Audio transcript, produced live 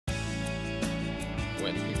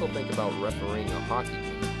When people think about refereeing a hockey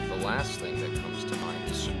game, the last thing that comes to mind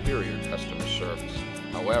is superior customer service.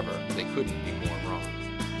 However, they couldn't be more wrong.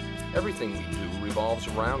 Everything we do revolves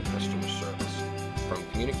around customer service, from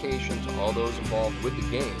communication to all those involved with the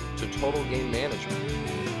game to total game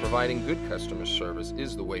management. Providing good customer service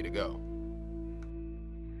is the way to go.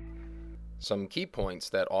 Some key points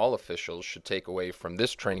that all officials should take away from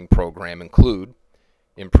this training program include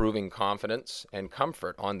improving confidence and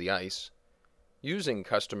comfort on the ice, using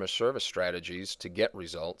customer service strategies to get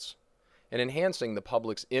results, and enhancing the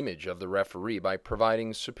public's image of the referee by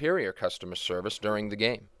providing superior customer service during the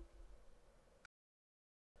game.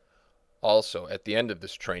 Also, at the end of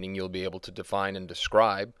this training, you'll be able to define and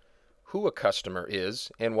describe who a customer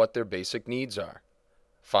is and what their basic needs are,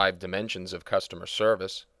 5 dimensions of customer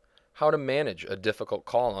service, how to manage a difficult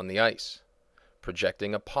call on the ice,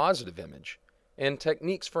 projecting a positive image, and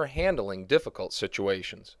techniques for handling difficult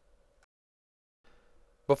situations.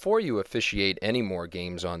 Before you officiate any more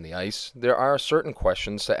games on the ice, there are certain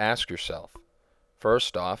questions to ask yourself.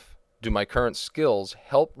 First off, do my current skills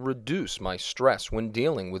help reduce my stress when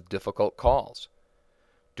dealing with difficult calls?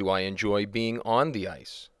 Do I enjoy being on the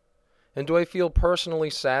ice? And do I feel personally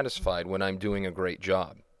satisfied when I'm doing a great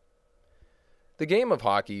job? The game of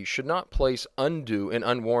hockey should not place undue and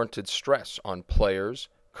unwarranted stress on players,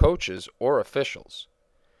 coaches, or officials.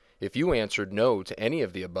 If you answered no to any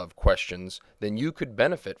of the above questions, then you could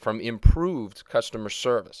benefit from improved customer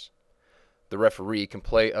service. The referee can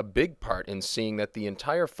play a big part in seeing that the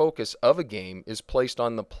entire focus of a game is placed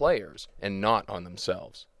on the players and not on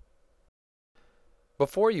themselves.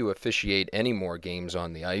 Before you officiate any more games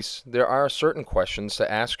on the ice, there are certain questions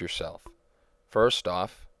to ask yourself. First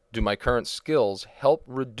off, do my current skills help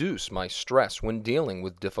reduce my stress when dealing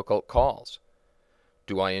with difficult calls?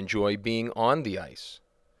 Do I enjoy being on the ice?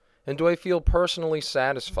 And do I feel personally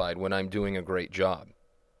satisfied when I'm doing a great job?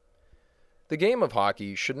 The game of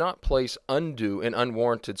hockey should not place undue and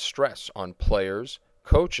unwarranted stress on players,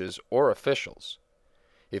 coaches, or officials.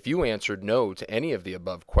 If you answered no to any of the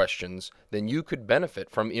above questions, then you could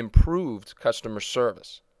benefit from improved customer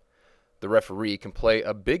service. The referee can play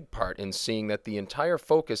a big part in seeing that the entire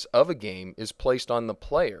focus of a game is placed on the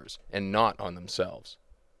players and not on themselves.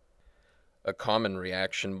 A common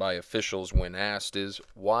reaction by officials when asked is,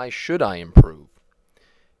 "Why should I improve?"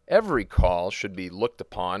 Every call should be looked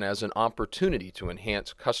upon as an opportunity to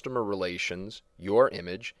enhance customer relations, your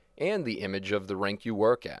image, and the image of the rink you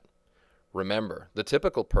work at. Remember, the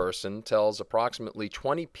typical person tells approximately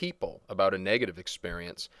 20 people about a negative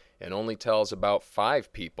experience and only tells about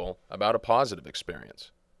 5 people about a positive experience.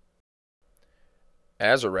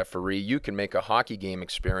 As a referee, you can make a hockey game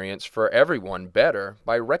experience for everyone better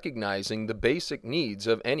by recognizing the basic needs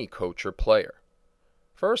of any coach or player.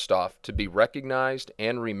 First off, to be recognized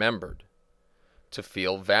and remembered, to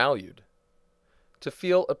feel valued, to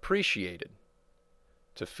feel appreciated,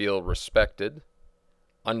 to feel respected,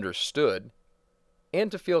 understood, and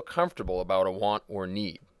to feel comfortable about a want or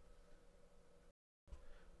need.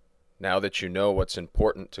 Now that you know what's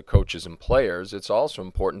important to coaches and players, it's also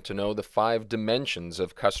important to know the 5 dimensions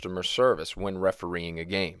of customer service when refereeing a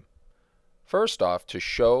game. First off, to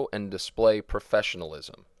show and display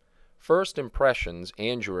professionalism. First impressions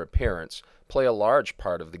and your appearance play a large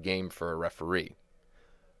part of the game for a referee.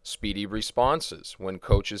 Speedy responses when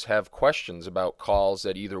coaches have questions about calls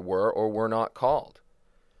that either were or were not called.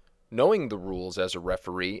 Knowing the rules as a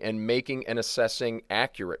referee and making and assessing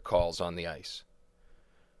accurate calls on the ice.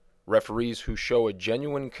 Referees who show a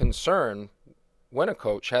genuine concern when a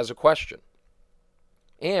coach has a question.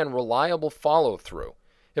 And reliable follow-through.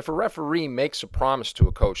 If a referee makes a promise to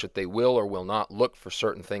a coach that they will or will not look for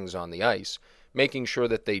certain things on the ice, making sure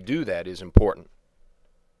that they do that is important.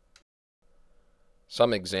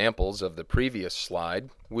 Some examples of the previous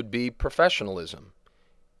slide would be professionalism.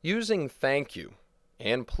 Using thank you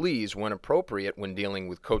and please when appropriate when dealing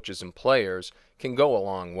with coaches and players can go a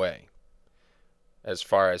long way. As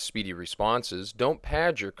far as speedy responses, don't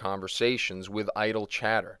pad your conversations with idle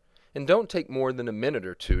chatter, and don't take more than a minute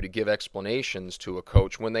or two to give explanations to a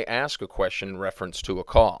coach when they ask a question in reference to a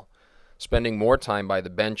call. Spending more time by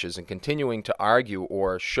the benches and continuing to argue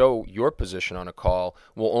or show your position on a call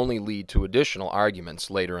will only lead to additional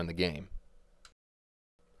arguments later in the game.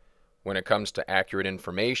 When it comes to accurate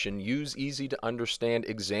information, use easy-to-understand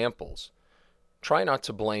examples. Try not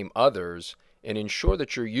to blame others, and ensure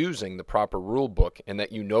that you're using the proper rule book and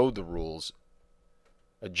that you know the rules.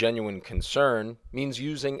 A genuine concern means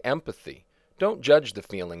using empathy. Don't judge the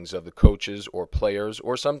feelings of the coaches or players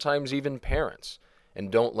or sometimes even parents,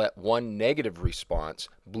 and don't let one negative response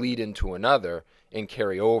bleed into another and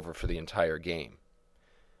carry over for the entire game.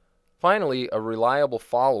 Finally, a reliable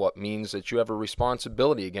follow-up means that you have a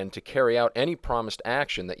responsibility again to carry out any promised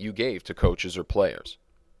action that you gave to coaches or players.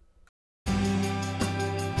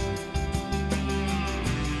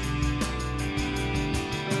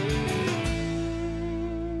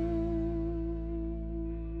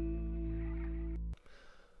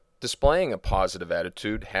 Displaying a positive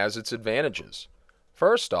attitude has its advantages.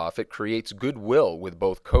 First off, it creates goodwill with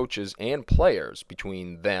both coaches and players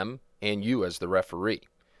between them and you as the referee.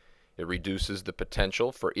 It reduces the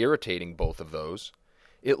potential for irritating both of those.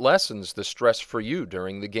 It lessens the stress for you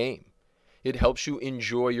during the game. It helps you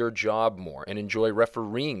enjoy your job more and enjoy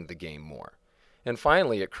refereeing the game more. And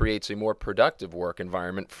finally, it creates a more productive work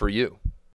environment for you.